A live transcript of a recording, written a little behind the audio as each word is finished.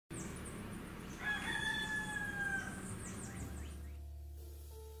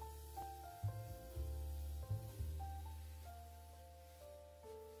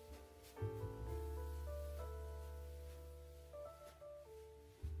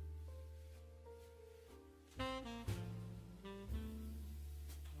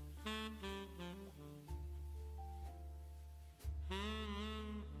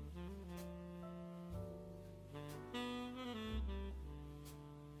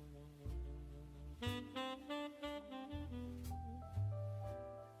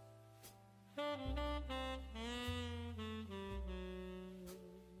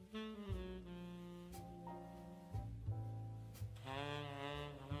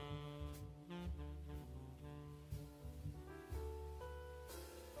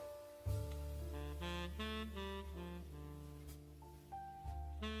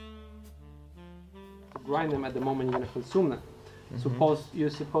grind them at the moment you're going to consume them. You're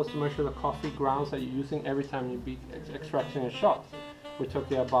supposed to measure the coffee grounds that you're using every time you be extracting a shot. We're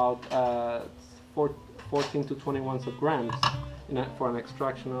talking about 14 to 21 grams for an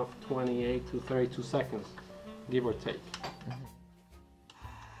extraction of 28 to 32 seconds, give or take.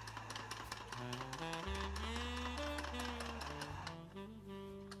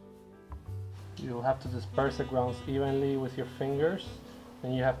 You have to disperse the grounds evenly with your fingers,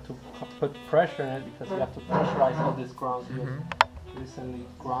 and you have to put pressure in it because you have to pressurize all these grounds you recently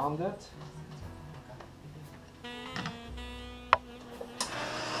grounded. You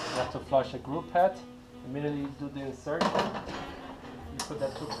have to flush a group head. Immediately you do the insertion. You put the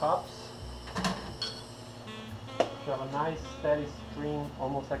 2 cups. You have a nice steady stream,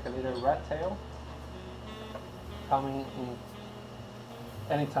 almost like a little rat tail, coming in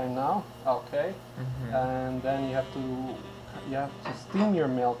anytime now. Okay. And then you have to steam your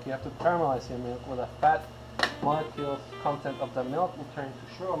milk. You have to caramelize your milk with the fat molecules. Content of the milk will turn into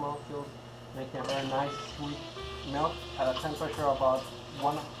sugar molecules, making a very nice sweet milk at a temperature of about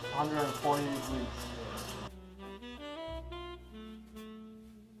 140 degrees.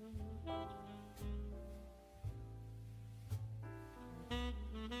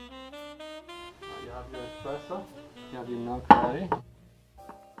 Now you have your espresso. You have your milk ready.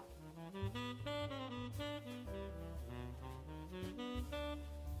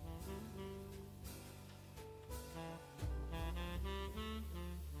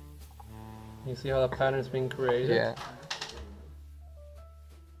 You see how the pattern is being created? Yeah.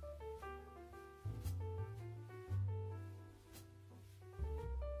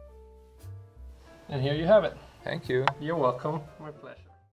 And here you have it. Thank you. You're welcome. My pleasure.